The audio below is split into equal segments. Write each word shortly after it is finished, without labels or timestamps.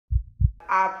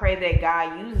I pray that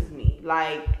God uses me,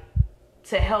 like,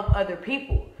 to help other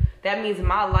people. That means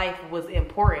my life was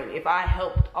important. If I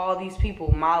helped all these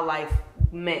people, my life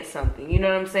meant something. You know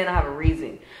what I'm saying? I have a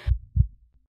reason.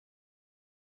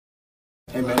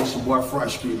 Hey man, it's your boy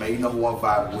Front Street, man. You know who I'm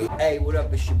vibing with. Hey, what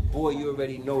up? It's your boy. You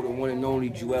already know, the one and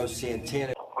only Joel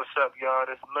Santana. What's up, y'all?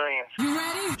 This Millions. You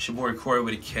ready? It's your boy Corey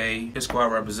with a K. His squad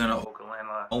representative,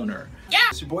 Oklahoma owner. Yeah.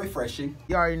 It's your boy Freshie.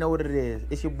 You already know what it is.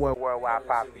 It's your boy Worldwide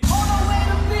Poppy. Hold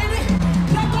on, wait a minute.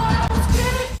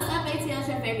 What's up, ATL,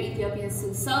 your favorite Ethiopian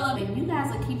Sue Solo, and you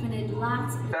guys are keeping it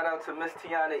locked. Shout out to Miss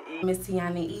Tiana E. Miss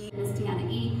Tiana E. Miss Tiana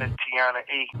E. Miss Tiana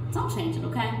E. Don't change it,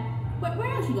 okay?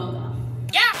 Where else you gonna go?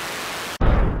 Yeah.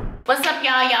 What's up,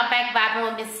 y'all? Y'all back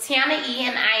vibing with Miss Tiana E,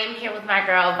 and I am here with my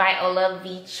girl Viola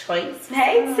V Choice.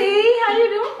 Hey T, how you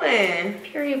doing?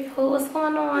 Period Pooh, what's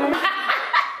going on?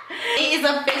 It is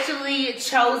officially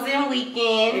chosen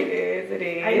weekend. It is, it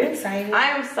is. Are you excited? I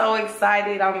am so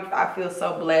excited. I feel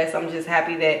so blessed. I'm just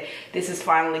happy that this is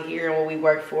finally here and what we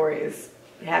worked for is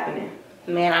happening.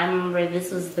 Man, I remember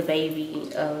this was the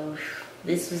baby of,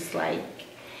 this was like,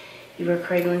 you were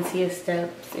cradling to your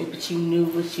steps, but you knew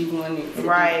what you wanted to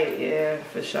Right, yeah,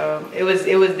 for sure. It was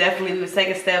definitely, we was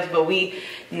taking steps, but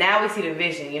now we see the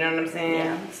vision, you know what I'm saying?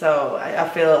 Yeah. So I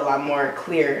feel a lot more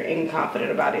clear and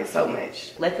confident about it so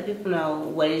much. Let the people know,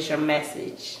 what is your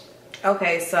message?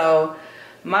 Okay, so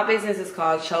my business is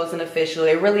called Chosen Official.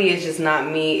 It really is just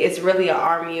not me. It's really an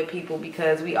army of people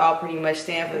because we all pretty much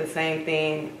stand for the same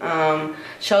thing.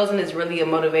 Chosen is really a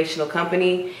motivational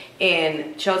company,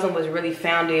 and Chosen was really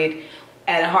founded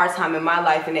at a hard time in my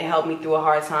life, and it helped me through a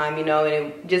hard time, you know, and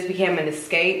it just became an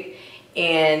escape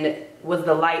and was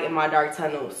the light in my dark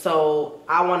tunnel. So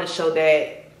I want to show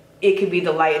that it could be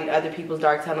the light in other people's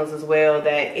dark tunnels as well,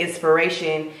 that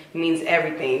inspiration means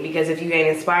everything, because if you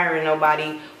ain't inspiring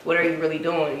nobody, what are you really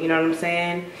doing? You know what I'm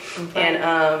saying? Okay.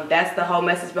 And that's the whole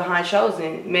message behind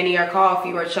Chosen. Many are called,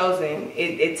 few are chosen.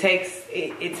 It takes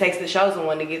the chosen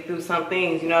one to get through some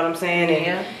things, you know what I'm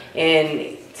saying?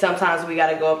 And sometimes we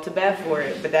got to go up to bat for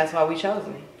it, but that's why we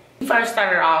chosen. You first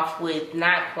started off with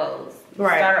not clothes.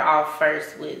 Right. Started off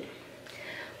first with,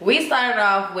 we started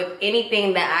off with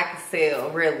anything that I could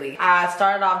sell, really. I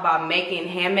started off by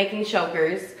hand-making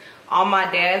chokers on my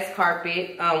dad's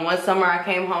carpet. One summer I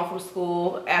came home from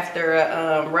school after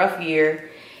a rough year,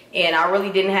 and I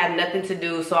really didn't have nothing to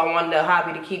do, so I wanted a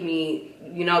hobby to keep me,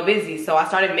 you know, busy. So I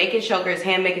started making chokers,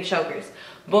 hand-making chokers.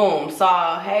 Boom,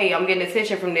 saw, hey, I'm getting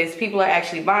attention from this. People are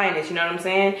actually buying this, you know what I'm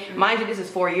saying? Mind you, this is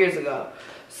 4 years ago.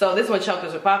 So this is when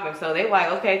chokers were popping. So they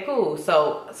like, okay, cool.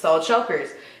 So sold chokers.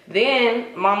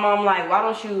 Then my mom like, why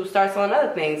don't you start selling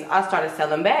other things? I started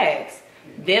selling bags.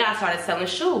 Then I started selling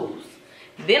shoes.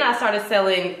 Then I started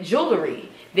selling jewelry.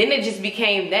 Then it just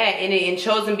became that, and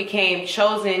Chosen became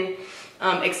Chosen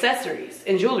accessories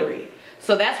and jewelry.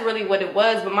 So that's really what it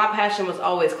was, but my passion was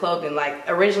always clothing. Like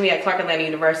originally at Clark Atlanta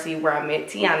University, where I met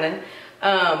Tiana,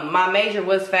 my major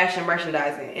was fashion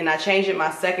merchandising, and I changed it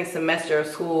my second semester of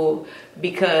school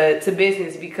to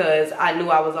business because I knew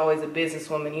I was always a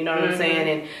businesswoman, you know what I'm saying?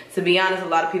 And to be honest, a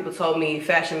lot of people told me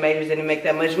fashion majors didn't make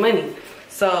that much money.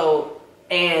 So,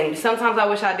 and sometimes I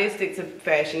wish I did stick to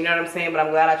fashion, you know what I'm saying? But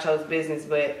I'm glad I chose business.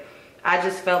 But I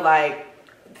just felt like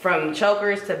from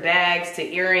chokers to bags to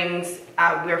earrings,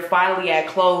 we're finally at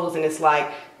clothes, and it's like,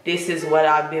 this is what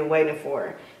I've been waiting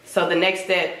for. So the next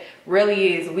step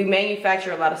really is, we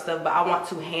manufacture a lot of stuff, but I want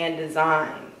to hand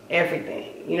design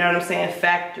everything. You know what I'm saying?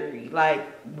 Factory, like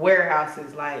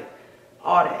warehouses, like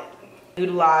all that.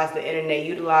 Utilize the internet,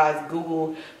 utilize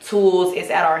Google tools. It's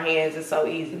at our hands. It's so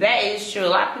easy. that is true. A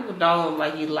lot of people don't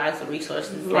like utilize the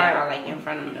resources that are like in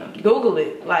front of them. Google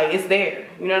it. Like, it's there.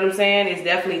 You know what I'm saying? It's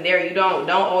definitely there. You don't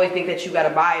always think that you got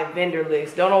to buy a vendor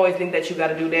list. Don't always think that you got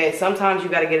to do that. Sometimes you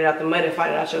got to get it out the mud and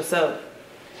find it out yourself.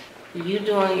 You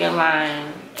doing your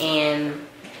line and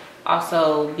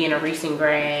also being a recent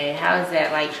grad, how is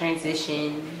that like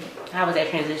transition? How was that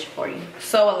transition for you?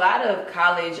 So a lot of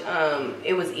college,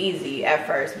 it was easy at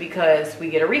first because we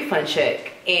get a refund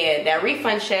check, and that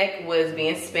refund check was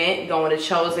being spent going to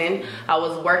Chosen. I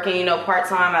was working, you know,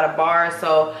 part-time at a bar,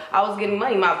 so I was getting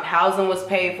money. My housing was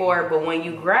paid for, but when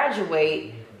you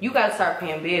graduate, you got to start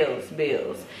paying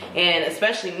bills. And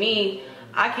especially me,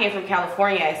 I came from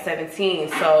California at 17,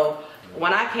 so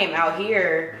when I came out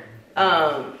here,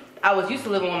 I was used to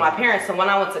living with my parents, so when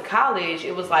I went to college,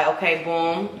 it was like, okay,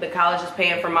 boom, the college is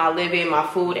paying for my living, my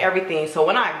food, everything. So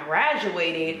when I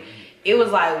graduated, it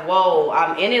was like, whoa,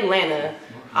 I'm in Atlanta,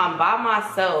 I'm by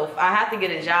myself, I have to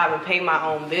get a job and pay my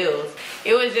own bills.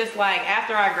 It was just like,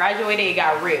 after I graduated, it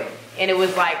got real. And it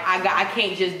was like, I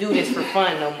can't just do this for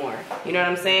fun no more. You know what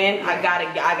I'm saying? I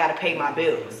gotta pay my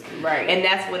bills. Right. And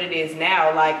that's what it is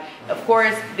now. Like, of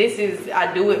course,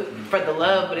 I do it for the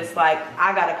love, but it's like,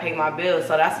 I gotta pay my bills.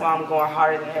 So that's why I'm going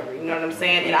harder than ever. You know what I'm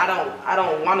saying? And I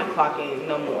don't want to clock in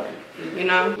no more. You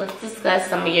know? Let's discuss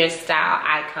some of your style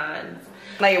icons.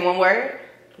 Like in one word?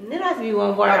 It doesn't have to be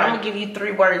one word. Okay. I'm gonna give you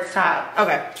 3 words top.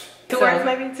 Okay. 2 words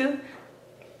maybe? 2?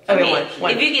 I Okay, mean,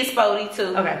 one. if you get Spody,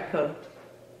 2. Okay, cool.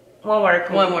 1 word.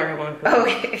 Cool. 1 word.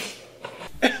 Okay.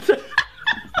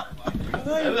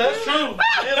 That's true.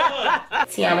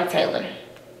 Tiana Taylor.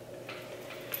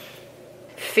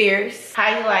 Fierce.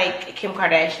 How you like Kim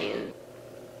Kardashian?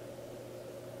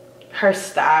 Her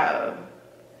style,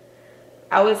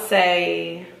 I would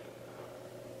say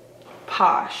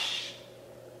posh.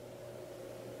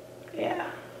 Yeah.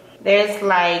 There's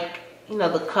like, you know,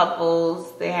 the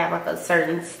couples, they have like a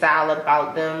certain style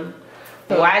about them.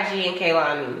 YG and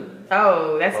Kehlani.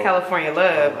 Oh, that's California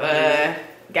love.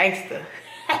 Gangsta.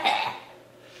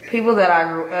 People that I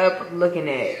grew up looking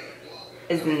at.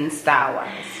 Is in style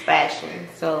wise, fashion.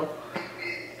 So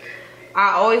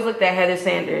I always looked at Heather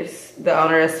Sanders, the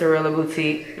owner of Cirilla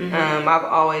Boutique. I've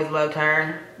always loved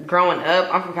her. Growing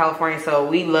up, I'm from California, so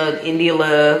we loved India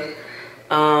Love.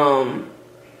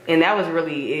 And that was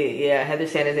really it. Yeah, Heather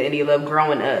Sanders and India Love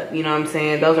growing up. You know what I'm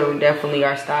saying? Those are definitely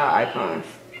our style icons.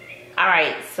 all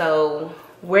right, so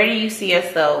where do you see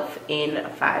yourself in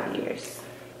 5 years?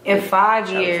 In 5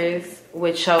 years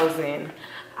with Chosen,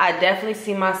 I definitely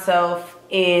see myself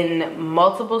in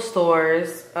multiple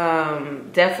stores,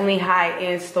 definitely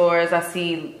high-end stores. I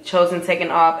see Chosen taking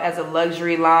off as a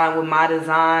luxury line with my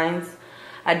designs.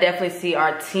 I definitely see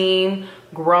our team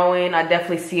growing. I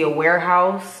definitely see a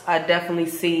warehouse. I definitely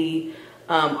see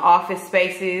office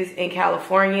spaces in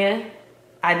California.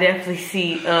 I definitely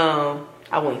see,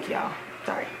 I winked y'all,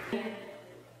 sorry.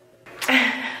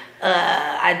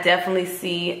 I definitely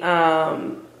see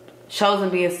Chosen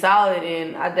being solid,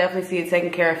 and I definitely see it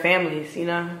taking care of families, you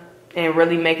know, and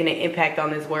really making an impact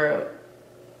on this world.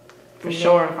 For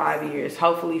sure in 5 years,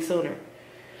 hopefully sooner.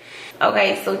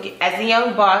 Okay, so as a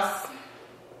young boss,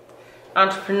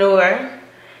 entrepreneur,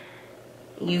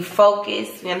 you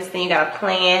focus, you understand, you got a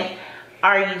plan.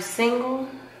 Are you single?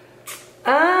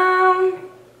 I'm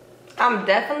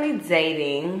definitely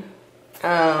dating.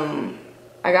 I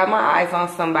got my eyes on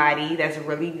somebody that's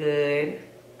really good,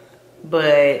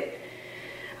 but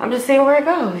I'm just seeing where it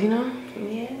goes, you know?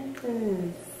 Yes.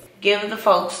 Give the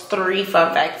folks 3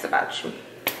 fun facts about you.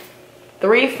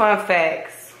 3 fun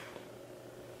facts.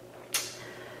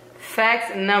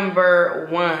 Fact number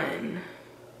 1.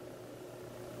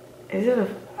 I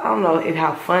don't know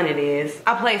how fun it is.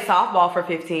 I played softball for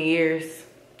 15 years.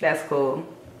 That's cool.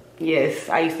 Yes,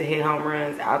 I used to hit home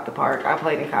runs out the park. I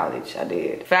played in college, I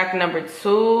did. Fact number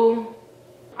 2,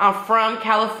 I'm from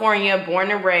California,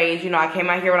 born and raised. You know, I came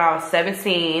out here when I was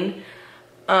 17.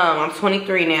 I'm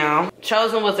 23 now.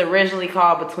 Chosen was originally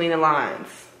called Between the Lines.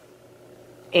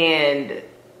 And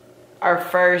our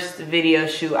first video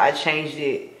shoot, I changed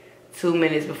it 2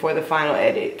 minutes before the final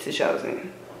edit to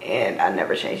Chosen. And I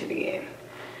never changed it again.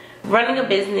 Running a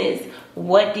business,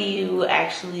 what do you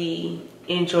actually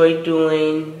enjoy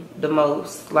doing the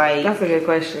most? Like, that's a good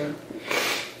question.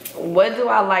 What do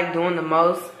I like doing the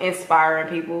most? Inspiring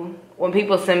people. When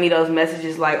people send me those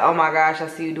messages like, oh my gosh, I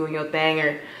see you doing your thing,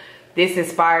 or this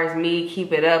inspires me,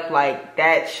 keep it up, like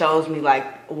that shows me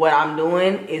like what I'm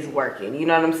doing is working. You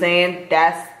know what I'm saying?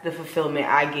 That's the fulfillment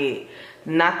I get.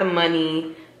 Not the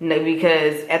money. No,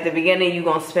 because at the beginning you're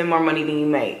gonna spend more money than you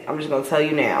make. I'm just gonna tell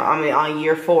you now. I'm on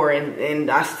year 4 and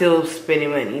I still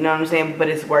spending money, you know what I'm saying? But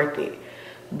it's worth it.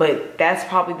 But that's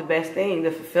probably the best thing,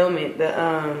 the fulfillment,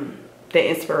 the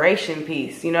inspiration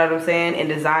piece, you know what I'm saying? And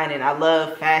designing. I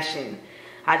love fashion.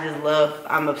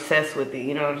 I'm obsessed with it,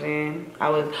 you know what I'm saying?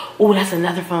 That's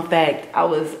another fun fact. I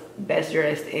was best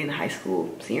dressed in high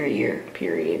school, senior year,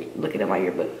 period. Looking at my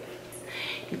yearbook.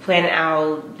 you plan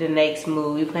out the next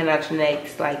move, you plan out your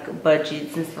next like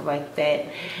budgets and stuff like that.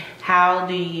 How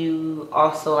do you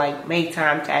also like make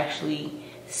time to actually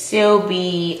still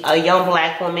be a young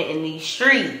Black woman in these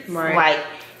streets? Right. Like,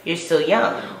 you're still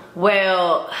young.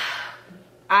 Well,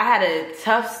 I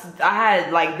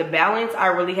had like the balance. I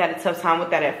really had a tough time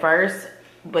with that at first,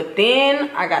 but then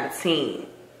I got a team.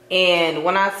 And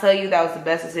when I tell you that was the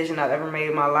best decision I've ever made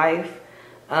in my life,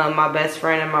 my best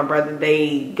friend and my brother,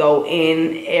 they go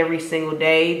in every single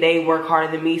day. They work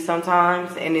harder than me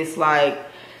sometimes, and it's like,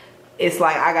 it's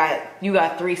like you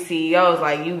got 3 CEOs,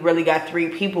 like you really got 3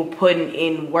 people putting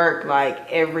in work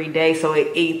like every day. So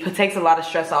it takes a lot of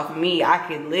stress off of me. I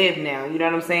can live now, you know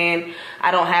what I'm saying?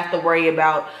 I don't have to worry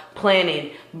about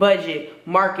planning, budget,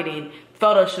 marketing,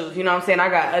 photo shoots, you know what I'm saying? I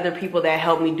got other people that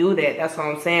help me do that. That's what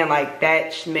I'm saying. Like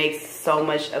that makes so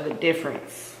much of a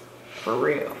difference, for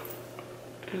real.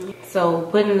 So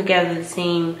putting together the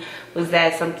team, was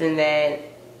that something that,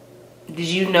 did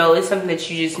you know it's something that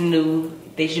you just knew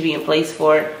they should be in place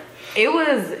for? It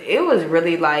was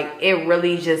really like, it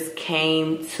really just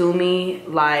came to me.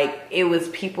 Like it was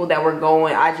people that were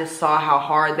going, I just saw how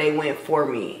hard they went for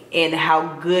me and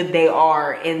how good they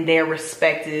are in their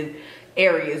respective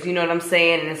areas, you know what I'm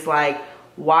saying? And it's like,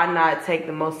 why not take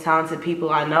the most talented people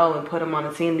I know and put them on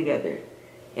a team together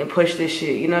and push this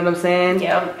shit, you know what I'm saying?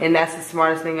 Yeah. And that's the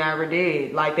smartest thing I ever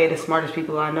did. Like they the smartest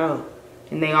people I know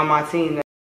and they on my team.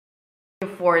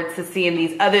 Looking forward to seeing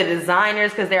these other designers,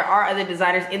 because there are other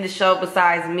designers in the show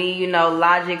besides me, you know,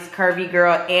 Logic's, Curvy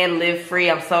Girl, and Live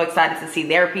Free. I'm so excited to see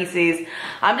their pieces.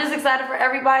 I'm just excited for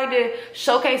everybody to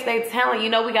showcase their talent. You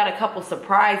know, we got a couple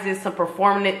surprises, some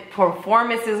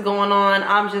performances going on.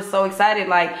 I'm just so excited.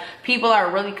 Like people are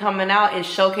really coming out and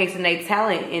showcasing their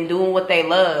talent and doing what they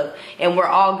love, and we're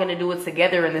all gonna do it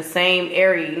together in the same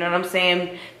area, you know what I'm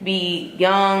saying? Be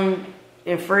young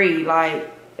and free. Like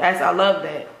I love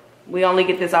that. We only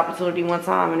get this opportunity one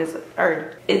time, and it's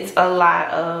earned. It's a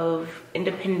lot of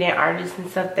independent artists and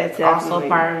stuff that's also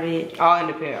part of it. All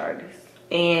independent artists.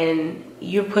 And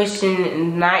you're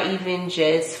pushing not even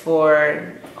just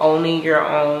for owning your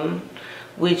own,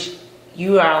 which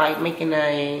you are like making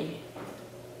a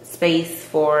space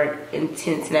for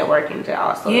intense networking to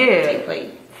also take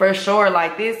place. For sure.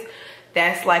 Like this,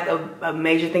 that's like a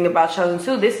major thing about Chosen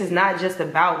too. This is not just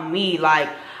about me. Like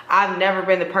I've never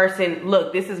been the person,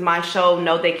 look, this is my show,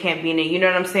 no, they can't be in it. You know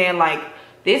what I'm saying? Like,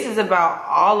 this is about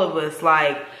all of us.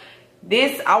 Like,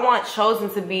 this, I want Chosen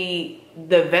to be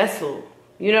the vessel.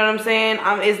 You know what I'm saying?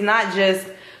 It's not just,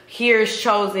 here's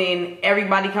Chosen,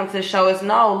 everybody come to the show. It's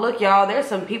no, look, y'all, there's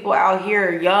some people out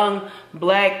here, young,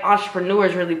 black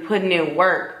entrepreneurs really putting in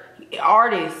work.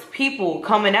 Artists, people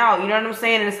coming out, you know what I'm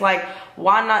saying? And it's like,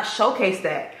 why not showcase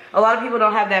that? A lot of people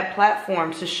don't have that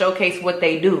platform to showcase what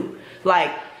they do.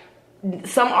 Like,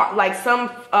 some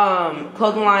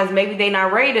clothing lines, maybe they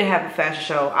not ready to have a fashion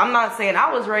show. I'm not saying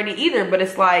I was ready either, but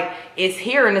it's like, it's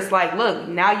here, and it's like, look,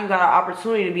 now you got an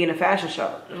opportunity to be in a fashion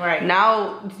show. Right.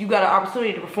 Now you got an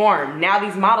opportunity to perform. Now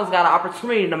these models got an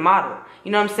opportunity to model. You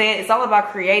know what I'm saying? It's all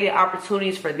about creating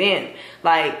opportunities for them.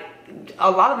 Like, a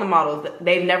lot of the models,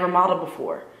 they've never modeled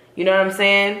before. You know what I'm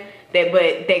saying? But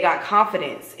they got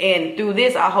confidence, and through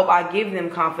this I hope I give them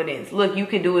confidence. Look, you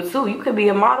can do it too. You could be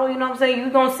a model, you know what I'm saying? You're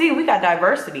gonna see we got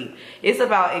diversity. It's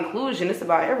about inclusion. It's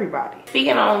about everybody.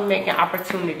 Speaking on making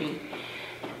opportunity,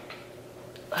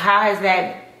 how has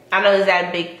that, I know is that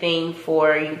a big thing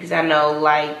for you? Because I know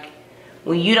like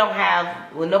when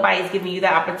nobody's giving you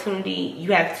that opportunity,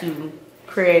 you have to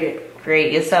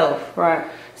create yourself. Right.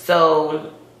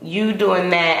 So you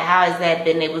doing that, how has that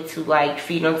been able to like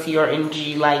feed onto your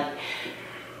energy? Like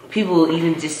people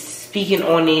even just speaking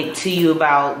on it to you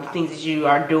about the things that you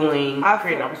are doing,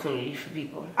 creating opportunities for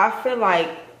people. I feel like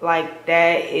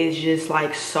that is just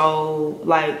like so,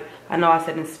 like, I know I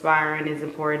said inspiring is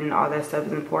important, all that stuff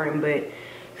is important, but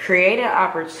creating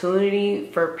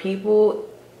opportunity for people,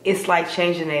 it's like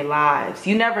changing their lives.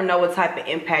 You never know what type of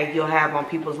impact you'll have on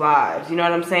people's lives. You know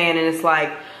what I'm saying? And it's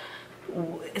like,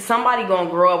 somebody gonna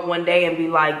grow up one day and be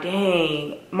like,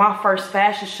 dang, my first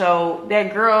fashion show,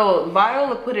 that girl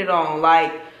Viola put it on.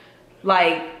 Like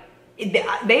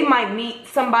they might meet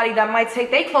somebody that might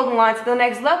take their clothing line to the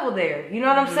next level there. You know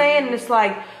what I'm saying? And it's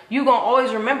like, you gonna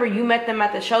always remember you met them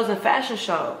at the Chosen fashion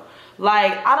show.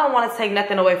 Like, I don't want to take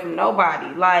nothing away from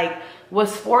nobody. Like,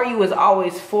 what's for you is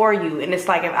always for you. And it's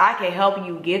like, if I can help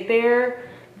you get there,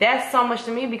 that's so much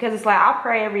to me, because it's like, I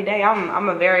pray every day. I'm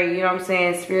a very, you know what I'm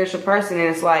saying, spiritual person.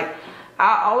 And it's like,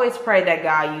 I always pray that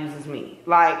God uses me.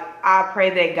 Like, I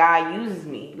pray that God uses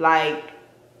me, like,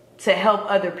 to help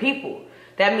other people.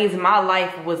 That means my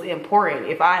life was important.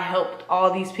 If I helped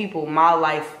all these people, my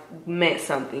life meant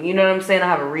something. You know what I'm saying? I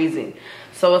have a reason.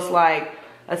 So it's like,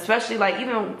 especially like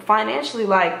even financially,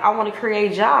 like, I want to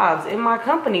create jobs in my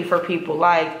company for people.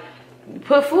 Like,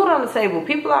 put food on the table.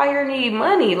 People out here need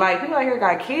money. Like, people out here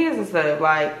got kids and stuff.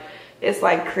 Like, it's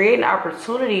like creating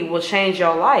opportunity will change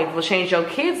your life, will change your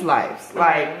kids' lives.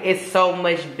 Like, it's so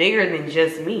much bigger than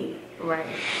just me. Right.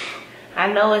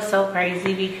 I know it's so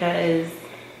crazy because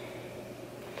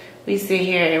we sit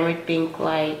here and we think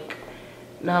like,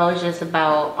 no, it's just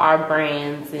about our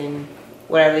brands and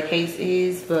whatever the case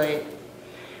is, but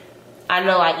I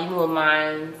know like even with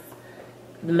mine,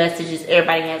 the messages,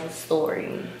 everybody has a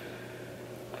story.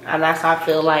 And that's how I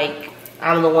feel like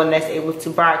I'm the one that's able to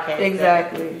broadcast.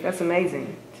 Exactly. That's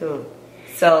amazing too.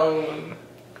 So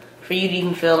for you to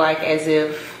even feel like as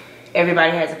if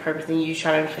everybody has a purpose and you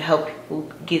trying to help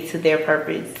people get to their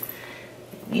purpose,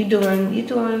 you doing what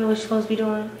you're supposed to be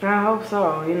doing. I hope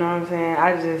so. You know what I'm saying?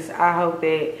 I hope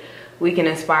that we can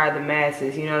inspire the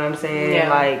masses. You know what I'm saying? Yeah.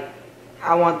 Like,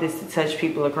 I want this to touch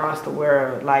people across the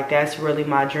world. Like, that's really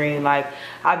my dream. Like,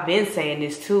 I've been saying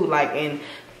this too. Like, and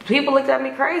people looked at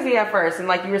me crazy at first. And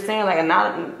like you were saying,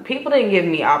 like, people didn't give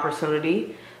me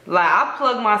opportunity. Like, I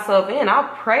plugged myself in. I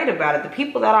prayed about it. The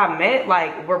people that I met,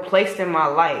 like, were placed in my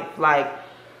life. Like,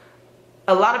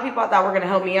 a lot of people I thought were going to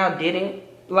help me out didn't.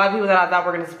 A lot of people that I thought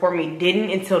were going to support me didn't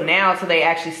until now, until they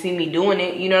actually see me doing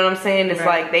it. You know what I'm saying? It's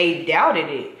right. like they doubted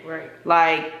it. Right.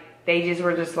 Like, they just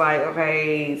were just like,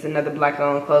 okay, it's another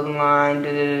black-owned clothing line,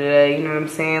 da-da-da-da. You know what I'm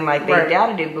saying? Like, they right.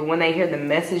 doubted it. But when they hear the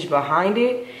message behind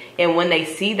it, and when they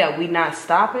see that we not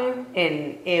stopping,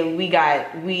 and we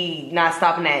not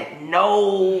stopping at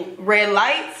no red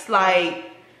lights, like,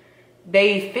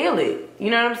 they feel it. You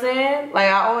know what I'm saying? Like,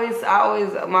 I always,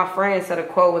 my friend said a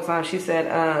quote one time. She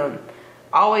said,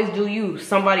 always do you.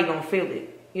 Somebody gonna feel it.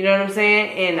 You know what I'm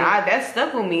saying? And that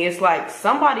stuck with me. It's like,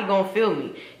 somebody gonna feel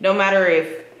me. No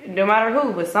matter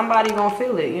who, but somebody gonna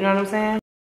feel it. You know what I'm saying?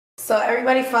 So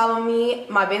everybody follow me.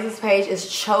 My business page is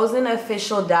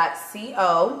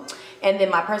chosenofficial.co. And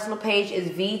then my personal page is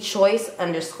vchoice_.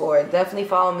 Definitely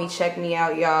follow me. Check me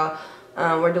out, y'all.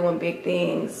 We're doing big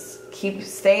things.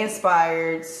 Stay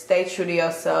inspired. Stay true to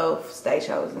yourself. Stay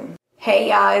chosen. Hey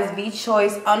y'all, it's V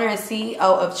Choice, owner and CEO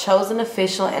of Chosen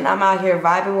Official, and I'm out here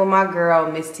vibing with my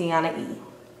girl, Miss Tiana E.